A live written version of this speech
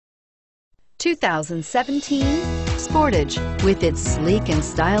2017 Sportage. With its sleek and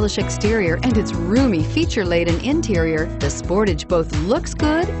stylish exterior and its roomy feature-laden interior, the Sportage both looks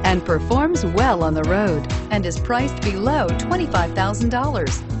good and performs well on the road and is priced below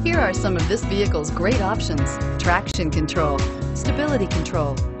 $25,000. Here are some of this vehicle's great options: traction control, stability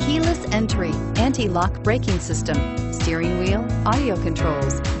control, keyless entry, anti-lock braking system, steering wheel audio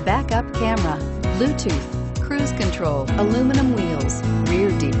controls, backup camera, Bluetooth, cruise control, aluminum wheels,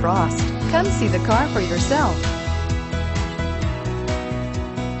 rear defrost. Come see the car for yourself.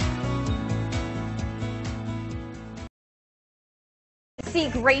 See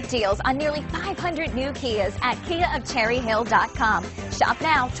great deals on nearly 500 new Kias at KiaofCherryHill.com. Shop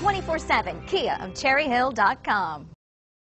now 24/7, KiaofCherryHill.com.